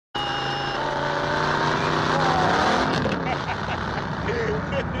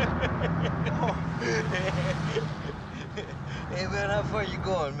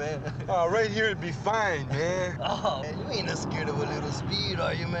Oh, right here it'd be fine, man. Oh, man, you ain't not scared of a little speed,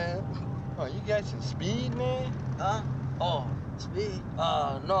 are you, man? Oh, you got some speed, man? Huh? Oh, speed?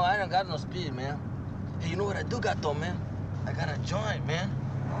 No, I don't got no speed, man. Hey, you know what I do got, though, man? I got a joint, man.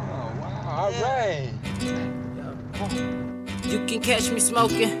 Oh, wow, all right. You can catch me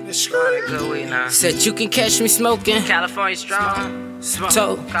smoking. It's good weed now. Said you can catch me smoking. California strong.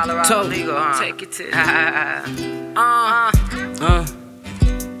 Toe, Colorado legal, huh? Take it to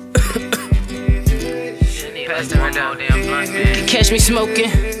Pass that right down, damn blunt, man. You can catch me smoking.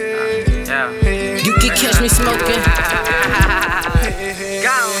 Yeah. You can catch me smoking.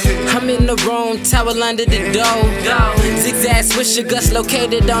 I'm in the room, towel under the door. Zigzag swisher guts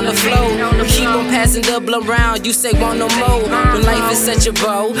located on the floor. Keep on passing the blunt round, you say want no more. When life is such a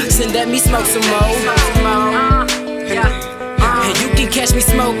bow, so let me smoke some more. And you can catch me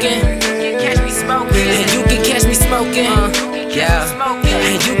smoking. And you can catch me smoking.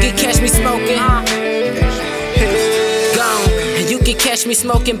 And you can catch me smoking. You can catch me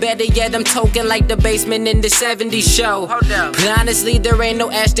smoking, better yet I'm token like the basement in the 70s show. But honestly, there ain't no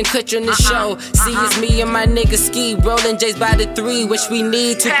Ashton Kutcher in the show. See, it's me and my nigga Ski, rolling J's by the 3, which we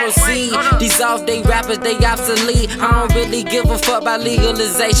need to proceed. These off-day rappers, they obsolete. I don't really give a fuck about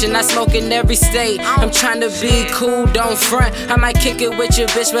legalization. I smoke in every state. I'm trying to be cool, don't front. I might kick it with your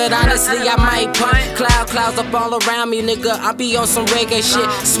bitch, but honestly, I might punt. Clouds up all around me, nigga. I be on some reggae shit.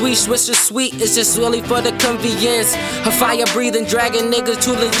 Sweet, swisher, sweet. It's just really for the convenience. A fire breathing dragging niggas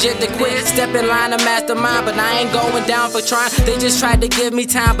too legit to quit. Step in line, a mastermind, but I ain't going down for trying. They just tried to give me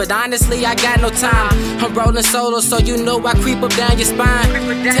time, but honestly, I got no time. I'm rolling solo, so you know I creep up down your spine.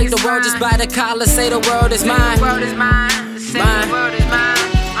 Take the world just by the collar, say the world is mine.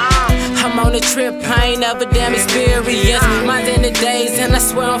 I'm on a trip, I ain't never damn experienced. Mine's in the days, and I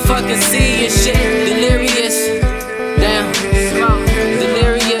swear I'm fucking seeing shit. Delirious, damn,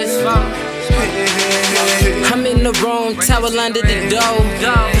 delirious. I'm in the room, towel under the door.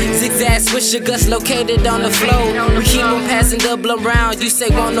 Zigzag swisher guts located on the floor. We keep on passing the blunt round, you say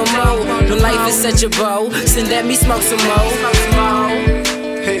want no more. When life is such a bow, so let me smoke some more.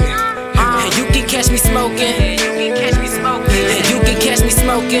 And you can catch me smoking. And you can catch me smoking. And you can catch me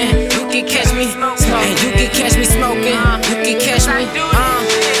smoking. You can catch me smoking. And you can catch me smoking. You can catch me.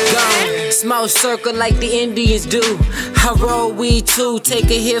 Gone. Small circle like the Indians do. I roll weed too,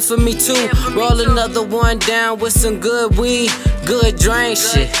 take a hit for me too. Roll another one down with some good weed. Good drink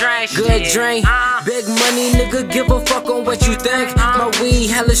shit, good drink. Big money nigga, give a fuck on what you think. My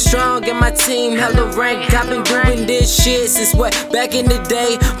weed hella strong and my team hella rank. I've been doing this shit since what, back in the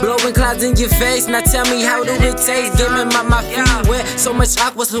day. Blowing clouds in your face, now tell me how do it taste. Give me my feet wet, so much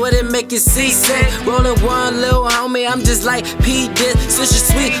aqua sweat it make you seasick. Rolling one little homie, I'm just like P. This such a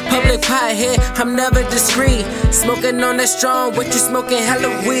sweet public pot here, I'm never discreet. Smoking on that strong, what you smoking hella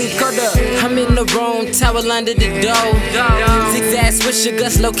weed. Hold up, I'm in the room, towel under the door. Zigzag swisher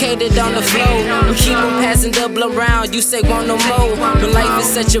guts located on the floor. We keep on passing the blunt round, you say want no more. But life is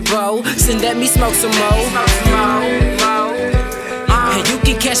such a bow, so let me smoke some more. And you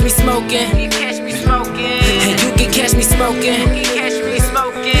can catch me smoking. And you can catch me smoking. And you can catch me smoking.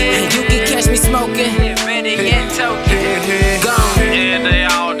 And you can catch me smoking. Gone. Yeah, they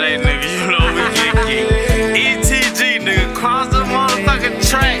all day, nigga. You know we get geek. ETG, nigga, cross the motherfucking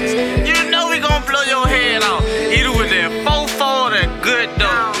tracks. You know we gon' blow your head off. Either with that 4-4 or that good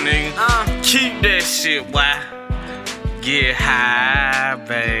dope, nigga. Keep that shit, boy. Get high,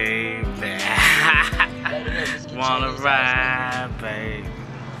 baby. Wanna ride, baby.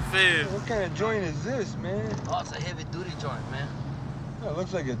 What kind of joint is this, man? Oh, it's a heavy-duty joint, man. Oh, it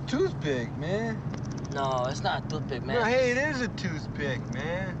looks like a toothpick, man. No, it's not a toothpick, man. No, hey, it is a toothpick,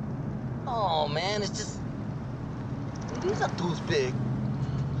 man. Oh, man, it's just... It is a toothpick.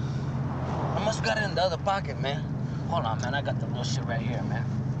 I must have got it in the other pocket, man. Hold on, man, I got the little shit right here, man.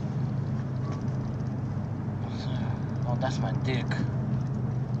 Oh, that's my dick.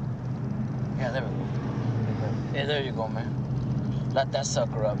 Yeah, there we go. Yeah, there you go, man. Light that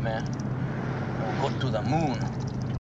sucker up, man. We'll go to the moon.